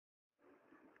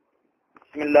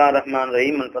பிஸ்மில்லாஹிர் ரஹ்மானிர்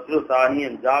ரஹீம். அல்-ஃபஸ்லு ஸானி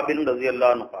அன் ஜாபிர்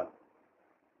ரலியல்லாஹு அன்ஹு قال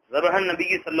ذبح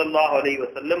النبي صلى الله عليه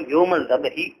وسلم يوم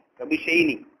الذبح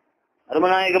கபிஷைனி.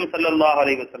 அருமநாயகம் ஸல்லல்லாஹு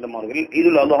அலைஹி வஸல்லம் அவர்கள்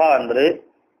ஈதுல் அல்ஹா அன்று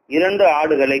இரண்டு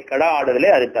ஆடுகளை, கடா ஆடுகளை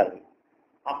அறுத்தார்கள்.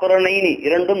 அக்ரனைனி,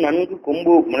 இரண்டும் நன்கு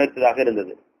கொம்பு முளைத்ததாக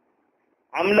இருந்தது.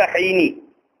 அம்லஹைனி,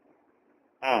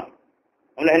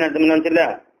 அம்லஹைன்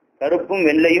அர்த்தம் கருப்பும்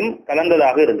வெள்ளையும்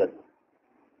கலந்ததாக இருந்தது.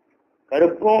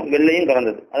 கருப்பும் வெள்ளையும்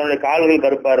கலந்தது. அதனுடைய கால்கள்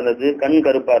கருப்பா இருந்தது, கண்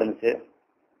கருப்பா இருந்துச்சு.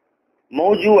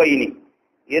 மௌஜு ஐனி,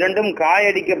 இரண்டும்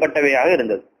காயடிக்கப்பட்டவையாக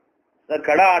இருந்தது.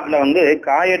 கடா ஆட்டுல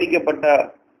காயடிக்கப்பட்ட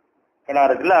கடா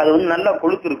இருக்குல்ல, அது நல்லா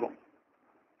கொழுத்து இருக்கும்.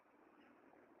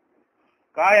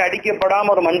 காய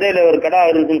அடிக்கப்படாம ஒரு மந்தையில ஒரு கடா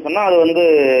இருந்துச்சுன்னு சொன்னா அது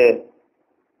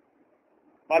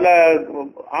பல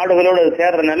ஆடுகளோட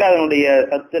சேர்றதுனால அதனுடைய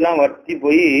சத்து எல்லாம் வற்றி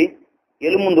போய்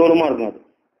எலும்பும் தோலுமா இருக்கும்.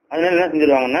 அதனால என்ன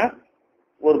செஞ்சிருவாங்கன்னா,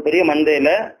 ஒரு பெரிய மந்தையில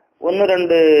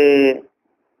 1-2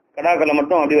 கடாக்களை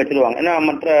மட்டும் அப்படி வச்சிருவாங்க. ஏன்னா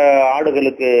மற்ற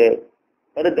ஆடுகளுக்கு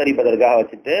கருத்தரிப்பதற்காக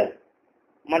வச்சுட்டு,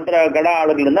 மற்ற கடா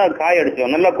ஆடுகள் இருந்தால் காய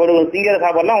அடிச்சிடும். நல்லா கொடுகு சிங்கர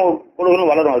சாப்பாடுலாம்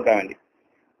கொடுகுலும் வளரும் அதுக்காக வேண்டி.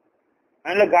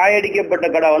 அதனால காயடிக்கப்பட்ட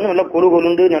கடா நல்லா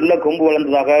கொழுகொலுண்டு நல்ல கொம்பு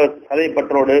வளர்ந்ததாக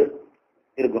சதைப்பற்றோடு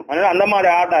இருக்கும். அதனால அந்த மாதிரி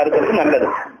ஆட்டை அறுக்கிறது நல்லது.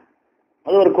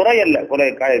 அது ஒரு குறை அல்ல,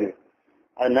 காயது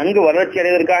அது நன்கு வளர்ச்சி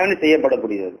அடைவதற்காக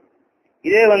செய்யப்படக்கூடியது.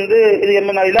 இதே இது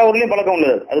எல்லா ஊர்லயும் பழக்கம்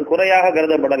உள்ளது, அது குறையாக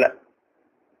கருதப்படலை.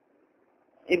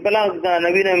 இப்பெல்லாம்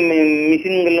நவீன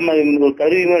மிஷின்கள் ஒரு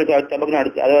கருவி சபக்குன்னு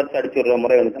அதை வச்சு அடிச்சு விடுற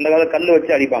முறை அந்த காலத்தில் கல்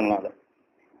வச்சு அடிப்பாங்களாம். அதை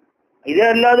இதே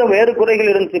இல்லாத வேறு குறைகள்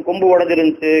இருந்துச்சு. கொம்பு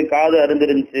உடஞ்சிருந்துச்சு, காது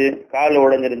அருந்திருந்துச்சு, கால்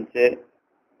உடஞ்சிருந்துச்சு.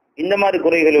 இந்த மாதிரி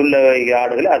குறைகள் உள்ள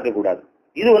ஆடுகளை அறுக்கக்கூடாது.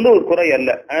 இது ஒரு குறை அல்ல.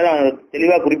 அதனால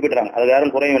தெளிவா குறிப்பிடுறாங்க, அது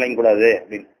யாரும் குறையும் விளங்கக்கூடாது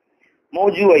அப்படின்னு.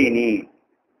 மௌஜு ஐனி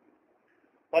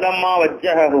பலம்மா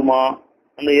வஜ்ஜஹுமா,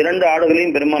 அந்த 2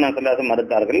 ஆடுகளையும் பெருமானார் ஸல்லல்லாஹு அலைஹி வஸல்லம்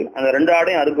மறுத்தார்கள். அந்த 2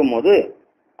 ஆடையும் அறுக்கும் போது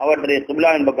அவற்றை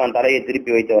கிப்லாவின் பக்கம் தலையை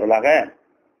திருப்பி வைத்தவர்களாக.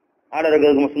 ஆடு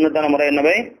இருக்கிறதுக்கு சுன்னத்தான முறை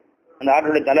என்னவை, அந்த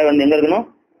ஆட்டுடைய தலை எங்க இருக்கணும்,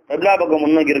 கிப்லா பக்கம்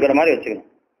முன்னோக்கி இருக்கிற மாதிரி வச்சுக்கணும்.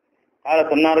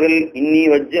 சொன்னார்கள், இன்னி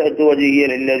வஜ்ஜஹது வஜ்ஹிய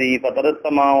லில்லதி ஃபதரஸ்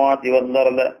ஸமாவாதி வல்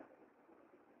அர்த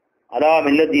அலா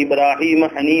மில்லதி இப்ராஹீம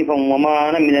ஹனீஃபன் வமா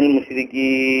அன மினல்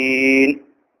முஷ்ரிகீன்.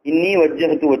 இன்னி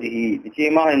வஜ்ஜஹது வஜ்ஹி,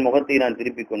 நிச்சயமாக என் முகத்தை நான்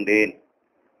திருப்பிக் கொண்டேன்.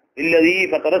 இல்லதி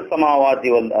ஃபதரஸ் ஸமாவாதி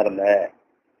வல் அர்த,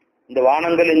 இந்த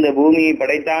வானங்கள் இந்த பூமியை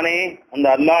படைத்தானே அந்த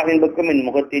அல்லாஹின் பக்கம் என்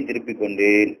முகத்தை திருப்பிக்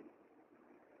கொண்டேன்.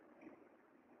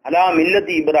 அலா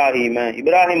மில்லத்தி இப்ராஹிம,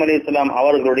 இப்ராஹிம் அலைஹிஸ்ஸலாம்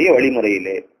அவர்களுடைய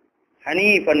வழிமுறையிலே.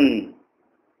 ஹனீஃபன்,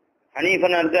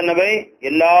 ஹனீஃபன் அர்த்தனவை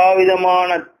எல்லா விதமான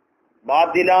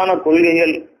பாத்திலான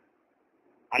கொள்கைகள்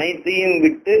அனைத்தையும்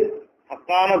விட்டு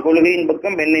ஹக்கான கொள்கையின்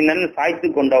பக்கம் என்னை நான் சாய்த்து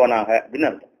கொண்டவனாக அப்படின்னு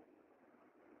அர்த்தம்.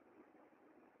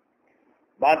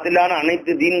 பாத்திலான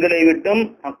அனைத்து தீன்களை விட்டும்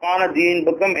ஹக்கான தீனின்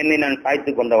பக்கம் என்னை நான்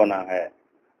சாய்த்து கொண்டவனாக.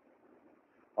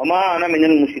 வமா அன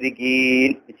மினல்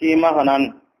முஷ்ரிகீன், நிச்சயமாக நான்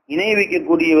இணை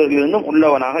வைக்கக்கூடியவர்களிலிருந்தும்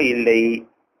உள்ளவனாக இல்லை.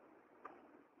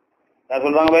 யார்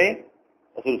சொல்றாங்க பை?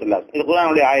 ரசூல் ஸல்லல்லாஹு அலைஹி வஸல்லம். இது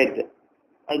குர்ஆனுடைய ஆயத்து.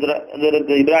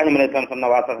 அதற்கு இப்ராஹிம் அலைஹிஸ்ஸலாம்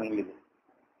சொன்ன வாசகங்கள் இது.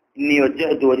 இன்னி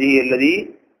வஜ்ஜஹது வஜ்ஹிய அல்லதி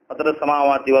ஃபதரஸ்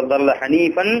ஸமாவாதி வல் அர்த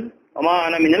ஹனீஃபன் வமா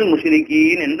அன மினல்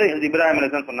முஷ்ரிகீன் என்று இப்ராஹிம்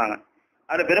அலைஹிஸ்ஸலாம் சொன்னாங்க.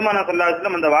 அது பெருமானார் ஸல்லல்லாஹு அலைஹி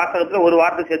வஸல்லம் அந்த வாசகத்துல ஒரு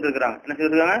வார்த்தை சேர்த்திருக்கிறாங்க. என்ன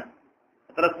சேர்த்திருக்காங்க?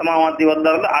 ஃபதரஸ் ஸமாவாதி வல்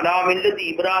அர்த அலா மில்லதி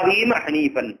இப்ராஹீம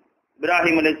ஹனீஃபன்,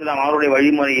 இப்ராஹிம் அலைஹிஸ்ஸலாம் அவருடைய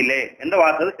வழிமுறையிலே என்ற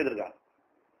வாசகத்தை சேர்த்திருக்காங்க.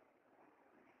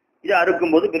 இதை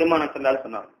அறுக்கும் போது பெருமானார் ஸல்லல்லாஹு அலைஹி வஸல்லம்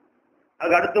சொன்னாங்க.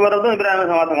 அதுக்கு அடுத்து வர்றதும்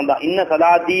இப்ராஹிம் வாசகம் தான். இன்ன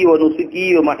ஸலாத்தி வ நுசுகி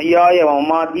வ மஹ்யாய வ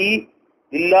மமாதி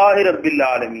லில்லாஹி ரப்பில்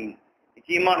ஆலமீன்,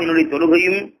 நிச்சயமாக என்னுடைய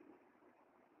தொழுகையும்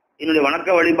என்னுடைய வணக்க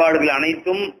வழிபாடுகள்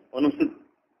அனைத்தும் நுசுக்.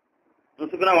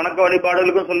 நுசுக்குனா வணக்க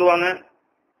வழிபாடுகளுக்கும் சொல்லுவாங்க,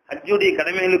 ஹஜ்ஜுடைய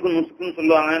கடமைகளுக்கும் நுசுக்குன்னு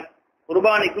சொல்லுவாங்க,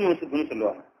 குர்பானிக்கும் நுசுக்குன்னு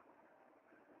சொல்லுவாங்க.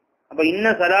 அப்ப இன்ன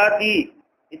ஸலாத்தி,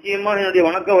 நிச்சயமாக என்னுடைய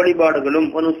வணக்க வழிபாடுகளும்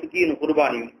நுசுகி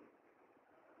குர்பானியும்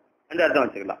என்று அர்த்தம்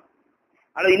வச்சுக்கலாம்.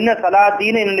 அது இன்ன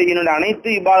ஸலாத்தின்னு என்னுடைய அனைத்து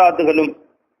இபாதத்துகளும்,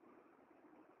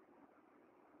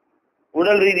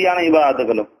 உடல் ரீதியான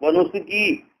இபாதத்துகளும், நுசுகி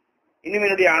இன்னும்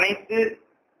என்னுடைய அனைத்து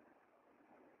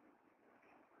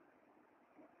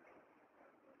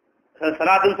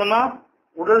ஸலாத்துன்னு சொன்னா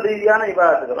உடல் ரீதியான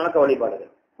இபாதத்துகள் வணக்க வழிபாடுகள்.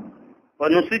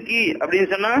 நுசுகி அப்படின்னு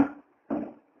சொன்னா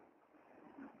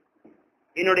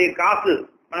என்னுடைய காசு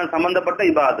பணம் சம்பந்தப்பட்ட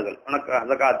இபாதத்துகள், வணக்க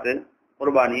ஜகாத்து,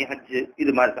 குர்பானி, ஹஜ்,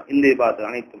 இது மாதிரி தான் இந்த இபாதத்து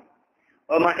அனைத்தும்.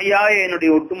 மஹ்யாய என்னுடைய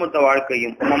ஒட்டுமொத்த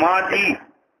வாழ்க்கையும், மமாதி,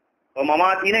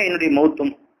 மமாத்தினா என்னுடைய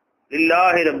மௌத்தும்,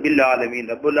 லில்லாஹி ரப்பில் ஆலமீன்,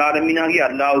 ரப்புல் ஆலமீனாகி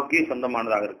அல்லாஹ்வுக்கே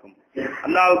சொந்தமானதாக இருக்கும்.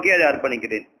 அல்லாஹ்வுக்கே அதை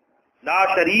அர்ப்பணிக்கிறேன். லா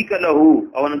ஷரீக லஹு,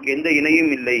 அவனுக்கு எந்த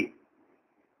இணையும் இல்லை.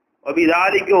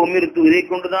 வபிதாலிக உமிர்து, இதை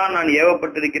கொண்டுதான் நான்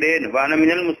ஏவப்பட்டிருக்கிறேன். வஅன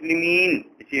மினல் முஸ்லிமீன்,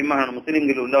 நிச்சயமாக நான்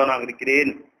முஸ்லிம்கள் உள்ளவனாக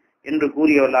இருக்கிறேன் என்று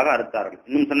கூறியவர்களாக அறுத்தார்கள்.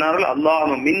 இன்னும் சொன்னார்கள்,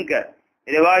 அல்லாஹும்ம மின்க,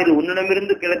 இறைவா இது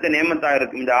உன்னிடமிருந்து கிடைத்த நேமத்தா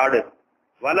இருக்கும் இந்த ஆடு,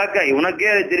 வலக்க உனக்கே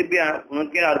அதை திருப்பி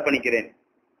உனக்கே அர்ப்பணிக்கிறேன்.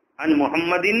 அன்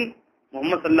முஹம்மதின்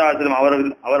முகமது ஸல்லல்லாஹு அலைஹி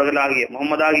வஸல்லம் அவர்களாகிய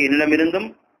முகமதாகிய என்னிடமிருந்தும்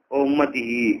ஓ உம்மதி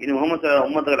இது முகமது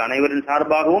உம்மத்துகள் அனைவரின்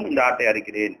சார்பாகவும் இந்த ஆட்டை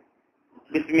அறுக்கிறேன்.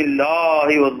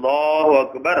 பிஸ்மில்லாஹி வல்லாஹு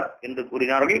அக்பர் என்று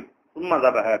கூறினார்கள். சும்ம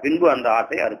தபஹ பின்பு அந்த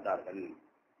ஆட்டை அறுத்தார்கள்.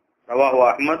 ரவாஹு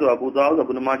அஹ்மத் அபூ தாவூத்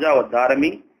இப்னு மாஜா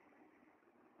வத்தாரமி.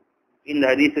 இந்த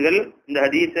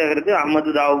ஹதீஸுகளுக்கு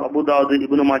அஹ்மது அபூ தாவூத்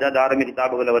இப்னு மாஜா தாரமி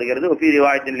கிதாபுகள் வருகிறது. வஃபி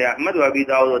ரிவாயத்தின் அஹ்மத் வபி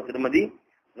தாவூத் திருமதி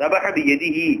தபஹ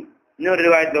பியதிஹி. இன்னொரு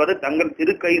ரிவாயத்தில் வந்து தங்கள்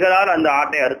திரு கைகளால் அந்த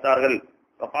ஆட்டை அறுத்தார்கள்.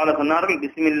 வகால சொன்னார்கள்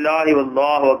பிஸ்மில்லாஹி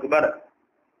வல்லாஹு அக்பர்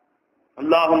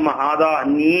அல்லாஹும்ம ஹாதா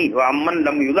அன்னி வ அம்மன்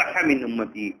லம் யுலஹ மின்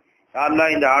உம்மதி. யா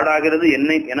அல்லாஹ் இந்த ஆடாகிறது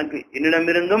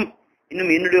என்னிடமிருந்தும்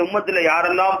இன்னும் என்னுடைய உம்மத்தில்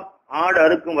யாரெல்லாம் ஆடு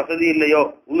அறுக்கும் வசதி இல்லையோ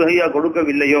உலகையா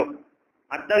கொடுக்கவில்லையோ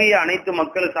அத்தகைய அனைத்து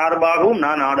மக்கள் சார்பாகவும்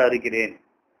நான் ஆடு அறுக்கிறேன்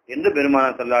என்று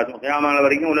பெருமானார் ஸல்லல்லாஹு அலைஹி வஸல்லம் கியாமத்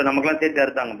வரைக்கும் உள்ள நமக்கெல்லாம் சேர்த்து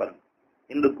அறுத்தாங்க பாருங்க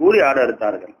என்று கூறி ஆடு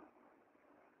அறுத்தார்கள்.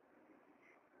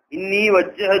 இன்னி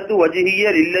வஜ்ஜஹத்து வஜ்ஹிய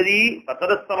லில்லதி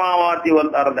ஃபதரஸ் ஸமாவாதி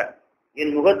வல் அர்த.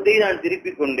 என் முகத்தை நான்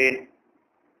திருப்பிக் கொண்டேன்.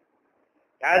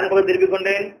 யாருக்கு பக்கம் திருப்பிக்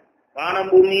கொண்டேன்? வானம்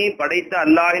பூமியை படைத்த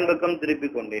அல்லாஹ்வின் பக்கம்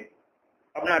திருப்பிக் கொண்டேன்.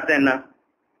 அப்படின்னா அர்த்தம் என்ன?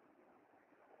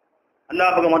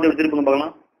 அல்லாஹ் பக்கம் மொத்தம் திருப்புங்க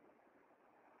பார்க்கலாம்.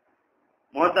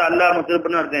 மொத்த அல்லாஹ்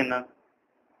திருப்புன்னு அர்த்தம் என்ன?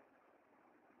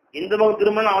 எந்த பக்கம்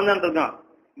திரும்பணும் அவன் தான் இருக்கான்.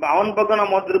 இப்ப அவன் பக்கம்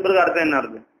நான் மொத்த திருப்புறதுக்கு அர்த்தம் என்ன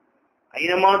இருக்கு?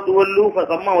 ஐனமா துவல்லு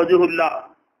ஃபஸம்மா வஜ்ஹுல்லா.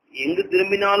 எங்கு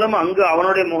திரும்பினாலும் அங்கு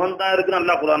அவனுடைய முகம் தான் இருக்குன்னு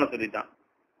அல்லாஹ் குர்ஆன்ல சொல்லிட்டான்.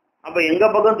 அப்ப எங்க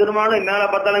பக்கம் திரும்பினாலும் மேல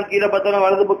பார்த்தாலும் கீழே பார்த்தாலும்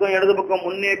வலது பக்கம் இடது பக்கம்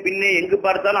முன்னே பின்னே எங்கு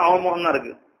பார்த்தாலும் அவன் முகம் தான்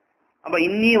இருக்கு. அப்ப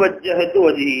இன்னி வஜ்ஜஹத்து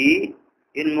வஜ்ஹி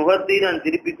என் முகத்தை நான்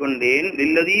திருப்பிக் கொண்டேன்.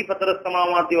 லில்லதி ஃபதரஸ்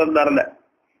ஸமாவாதி வல் அர்த.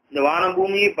 இந்த வானம்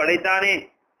பூமியை படைத்தானே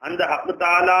அந்த ஹக்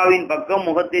தஆலாவின் பக்கம்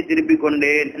முகத்தை திருப்பிக்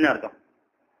கொண்டேன் என்ன அர்த்தம்?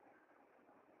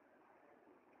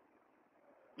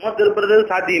 முகம் திருப்புறது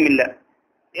சாத்தியம் இல்லை.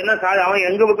 ஏன்னா அவன்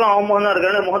எங்க பக்கம் அவன் முகம் தான்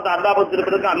இருக்கான முகத்தை அல்லாஹ் பக்கம்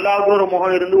திருப்புறதுக்கு அல்லாஹ்வுக்கு ஒரு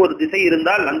முகம் இருந்து ஒரு திசை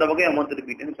இருந்தால் அந்த பக்கம் என் முகம்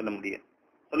திருப்பிட்டேன்னு சொல்ல முடியும்,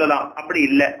 சொல்லலாம். அப்படி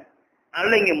இல்லை.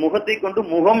 அதனால இங்க முகத்தை கொண்டு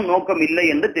முகம் நோக்கம் இல்லை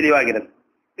என்று தெளிவாகிறது.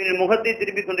 முகத்தை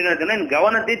திருப்பிக் கொண்டேன், என்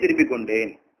கவனத்தை திருப்பிக்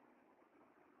கொண்டேன்.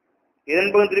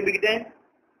 எதன் பக்கம் திருப்பிக்கிட்டேன்?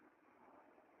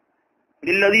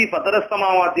 இல்லதி ஃபதரஸ்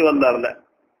ஸமாவாதி வல் அர்த.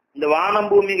 இந்த வானம்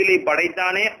பூமிகளை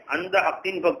படைத்தானே அந்த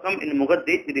ஹக்கின் பக்கம் என்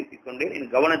முகத்தை திருப்பிக் கொண்டேன்,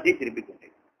 என் கவனத்தை திருப்பிக்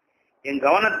கொண்டேன். என்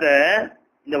கவனத்தை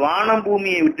இந்த வானம்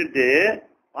பூமியை விட்டுட்டு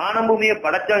வானம் பூமியை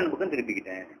படைச்சவன் பக்கம்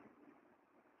திருப்பிக்கிட்டேன்.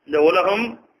 இந்த உலகம்,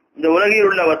 இந்த உலகில்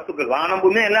உள்ள வஸ்துக்கள், வானம்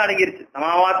பூமி எல்லாம் அடங்கிருச்சு.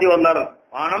 சமாவாத்தி வந்தார்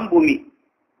வானம் பூமி,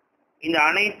 இந்த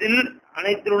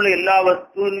அனைத்தில் உள்ள எல்லா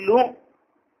வஸ்துவிலும்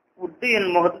விட்டு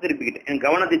என் முகத்தை திருப்பிக்கிட்டேன், என்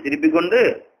கவனத்தை திருப்பிக் கொண்டு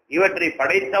இவற்றை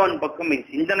படைத்தவன் பக்கம் என்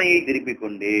சிந்தனையை திருப்பிக்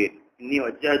கொண்டு இன்னி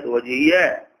வஜ்ஜஹத்து வஜ்ஹிய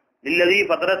லில்லதி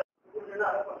ஃபதரஸ்.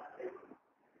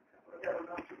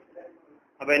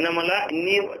 அப்ப என்னமல்ல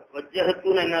இன்னி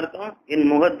வஜ்ஜஹத்துன்னு என்ன அர்த்தம்? என்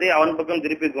முகத்தை அவன் பக்கம்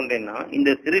திருப்பிக் கொண்டேன்னா இந்த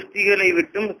சிருஷ்டிகளை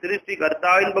விட்டும் சிருஷ்டி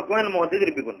கர்த்தாவின் பக்கம் என் முகத்தை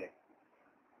திருப்பிக் கொண்டேன்.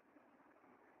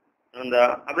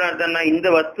 அப்படின்னு அர்த்தம் இந்த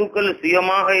வஸ்துக்கள்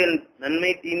சுயமாக என்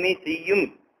நன்மை தீமை செய்யும்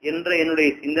என்ற என்னுடைய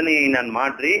சிந்தனையை நான்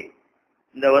மாற்றி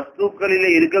இந்த வஸ்துக்களிலே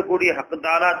இருக்கக்கூடிய ஹக்கு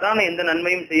தாலா தான் எந்த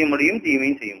நன்மையும் செய்ய முடியும்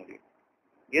தீமையும் செய்ய முடியும்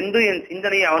என்று என்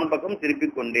சிந்தனையை அவன் பக்கம்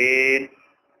திருப்பிக் கொண்டேன்.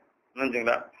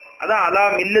 அதான் அலா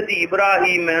மில்லதி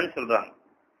இப்ராஹிம்னு சொல்றாங்க.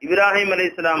 இப்ராஹிம்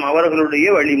அலைஹிஸ்ஸலாம் அவர்களுடைய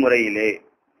வழிமுறையிலே.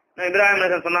 இப்ராஹிம்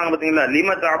அலைஹிஸ்ஸலாம் சொன்னாங்க பாத்தீங்களா,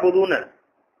 லிம தஅபுதூன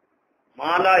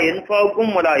மாலா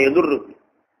யன்ஃபவுக்கும் வலா யதுர்ருக்கும்.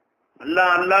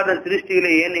 அல்லாஹ் அல்லாத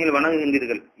சிருஷ்டிகளை ஏன் நீங்கள்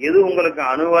வணங்குகின்றீர்கள்? எது உங்களுக்கு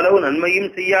அணுவளவு நன்மையும்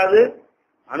செய்யாது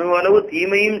அணுவளவு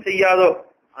தீமையும் செய்யாதோ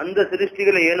அந்த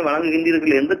சிருஷ்டிகளை ஏன்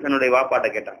வணங்குகின்றீர்கள் என்று தன்னுடைய வாப்பாட்ட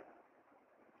கேட்டாங்க.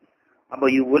 அப்ப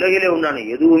இவ்வுலகிலே உண்டான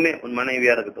எதுவுமே, உன்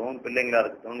மனைவியா இருக்கட்டும், உன் பிள்ளைங்களா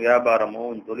இருக்கட்டும், வியாபாரமோ,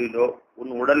 உன் தொழிலோ,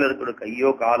 உன் உடல் இருக்கிற கையோ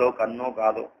காலோ கண்ணோ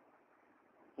காதோ,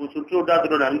 உன் சுற்று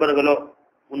வட்டாரத்தோட நண்பர்களோ,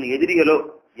 உன் எதிரிகளோ,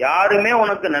 யாருமே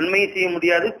உனக்கு நன்மை செய்ய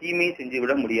முடியாது, தீமையை செஞ்சு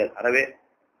விட முடியாது. அறவே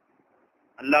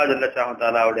அல்லாஹ் ஜல்ல ஷாஹு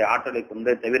தஆலாவுடைய ஆற்றலை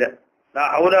கொண்டே தவிர லா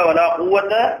ஹவுல வலா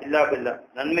குவத இல்லா பில்லாஹ்.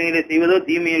 நன்மைகளை செய்வதோ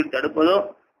தீமையை தடுப்பதோ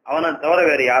அவனை தவிர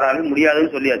வேற யாராலும்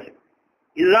முடியாதுன்னு சொல்லியாச்சு.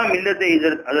 இதுதான்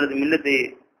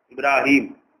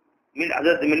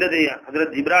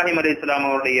ஹஜ்ரத் இப்ராஹிம் அலைஹிஸ்ஸலாம்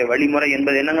அவருடைய வழிமுறை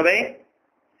என்பது என்னங்கவே,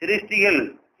 சிருஷ்டிகள்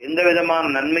எந்த விதமான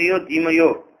நன்மையோ தீமையோ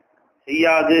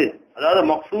செய்யாது, அதாவது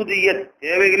மக்சூதியத்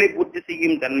தேவைகளை பூர்த்தி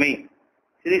செய்யும் தன்மை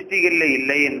சிருஷ்டிகளில்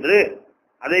இல்லை என்று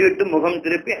அதை விட்டு முகம்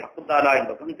திருப்பி ஹக்கு தஆலா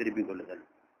பக்கம் திருப்பிக் கொள்ளுதல்.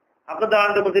 ஹக்கு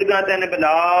தஆலா திருப்பி என்ன,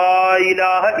 லா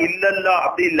இலாஹ இல்லல்லாஹ்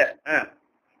அப்படி இல்லை.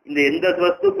 இந்த எந்த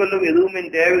வஸ்துக்களும் எதுவும்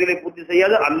என் தேவைகளை பூர்த்தி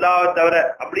செய்யாது அல்லாஹ்வை தவிர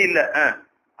அப்படி இல்லை.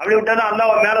 அப்படி விட்டாலும்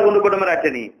அல்லாஹ் மேல கொண்டு போட்ட மாதிரி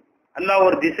ஆச்சு. நீ அல்லாஹ்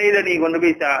ஒரு திசையில நீ கொண்டு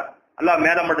போய் அல்லாஹ்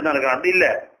மேல மட்டும்தான் இருக்கிறான், அப்படி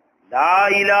இல்லை. லா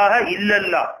இலாஹ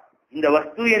இல்லல்லாஹ் இந்த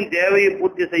வஸ்து என் தேவையை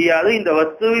பூர்த்தி செய்யாது, இந்த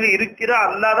வஸ்துவில் இருக்கிற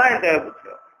அல்லாஹ் தான் என் தேவை பூர்த்தி.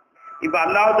 இப்ப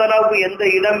அல்லாஹ் தாலாவுக்கு எந்த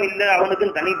இடம் இல்லை, அவனுக்கு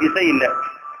தனி திசை இல்லை.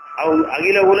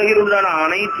 அகில உலகில் உள்ள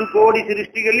அனைத்து கோடி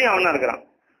சிருஷ்டிகள்லையும் அவனா இருக்கிறான்.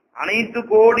 அனைத்து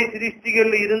கோடி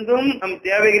சிருஷ்டிகள் இருந்தும் நம்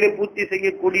தேவைகளை பூர்த்தி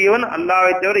செய்யக்கூடியவன்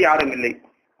அல்லாஹ்வை தவிர யாரும் இல்லை.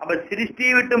 அப்ப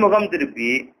சிருஷ்டியை விட்டு முகம் திருப்பி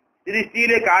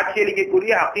சிருஷ்டியிலே காட்சி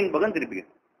அளிக்கக்கூடிய ஹக்கின் பக்கம் திருப்பி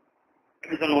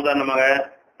சொன்ன உதாரணமாக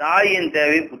தாயின்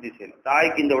தேவையை பூர்த்தி செய்யலாம்.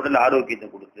 தாய்க்கு இந்த உடல் ஆரோக்கியத்தை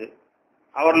கொடுத்து,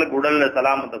 அவர்களுக்கு உடல்ல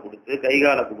சலாமத்தை கொடுத்து,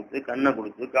 கைகாலை கொடுத்து, கண்ணை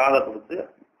கொடுத்து, காதை கொடுத்து,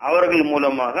 அவர்கள்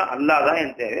மூலமாக அல்லாஹ் தான்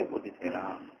என் தேவையை பூர்த்தி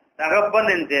செய்யலாம். தகப்பன்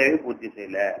என் தேவையை பூர்த்தி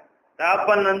செய்யல,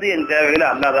 தகப்பன் என் தேவைகளை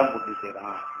அல்லாஹ் தான் பூர்த்தி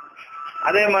செய்யறான்.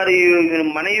 அதே மாதிரி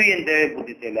மனைவி என் தேவையை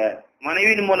பூர்த்தி செய்யல,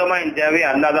 மனைவியின் மூலமா என் தேவையை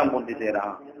அல்லாஹ் தான் பூர்த்தி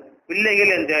செய்யறான்.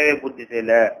 பிள்ளைகள் என் தேவையை பூர்த்தி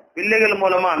செய்யல, பிள்ளைகள்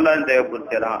மூலமா அல்லாஹ் என் தேவை பூர்த்தி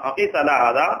செய்யறான். அப்படி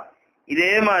சலாஹாதான்.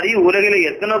 இதே மாதிரி உலகில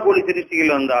எத்தனை கோடி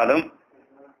சிருஷ்டிகள் வந்தாலும்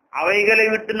அவைகளை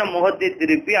விட்டு நம் முகத்தை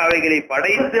திருப்பி அவைகளை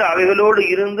படைத்து அவைகளோடு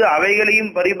இருந்து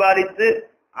அவைகளையும் பரிபாலித்து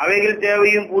அவைகள்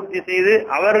தேவையும் பூர்த்தி செய்து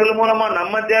அவர்கள் மூலமா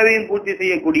நம்ம தேவையும் பூர்த்தி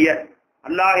செய்யக்கூடிய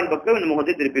அல்லாஹின் பக்கம் இந்த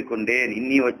முகத்தை திருப்பிக் கொண்டேன்.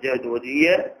 இன்னி வஜ்ஜஹ்து வஜ்ஹிய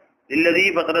லில்லதீ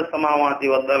ஃபதர ஸமாவாத்தி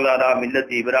வல் அர்த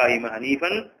மில்லத்தி இப்ராஹீம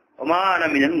ஹனீஃபன் வமா அன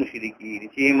மினல் முஷ்ரிகீன்.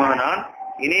 நிச்சயமா நான்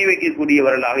இணை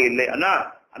வைக்கக்கூடியவர்களாக இல்லை. ஆனா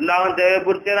அல்லாஹ்வின் தேவை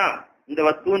பூர்த்திதான், இந்த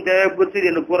வஸ்துவின் தேவை பூர்த்தி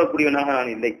என்று கூறக்கூடியவனாக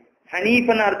நான் இல்லை.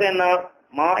 ஹனீஃபன் அர்த்தம் என்ன?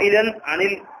 மாயிலன்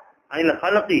அனில் அனில்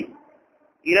ஹலகி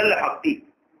இலல் ஹக்கி.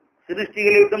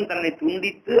 சிருஷ்டிகளிடம் தன்னை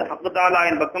துண்டித்து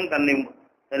ஹக்குதாலாவின் பக்கம்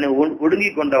தன்னை ஒடுங்கி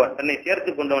கொண்டவன், தன்னை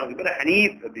சேர்த்து கொண்டவனுக்கு பேர்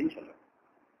ஹனீஃப் அப்படின்னு சொல்றான்.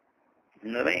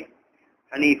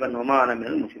 ஹனீஃபன் வமா அன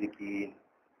மினல் முஷ்ரிகீன்.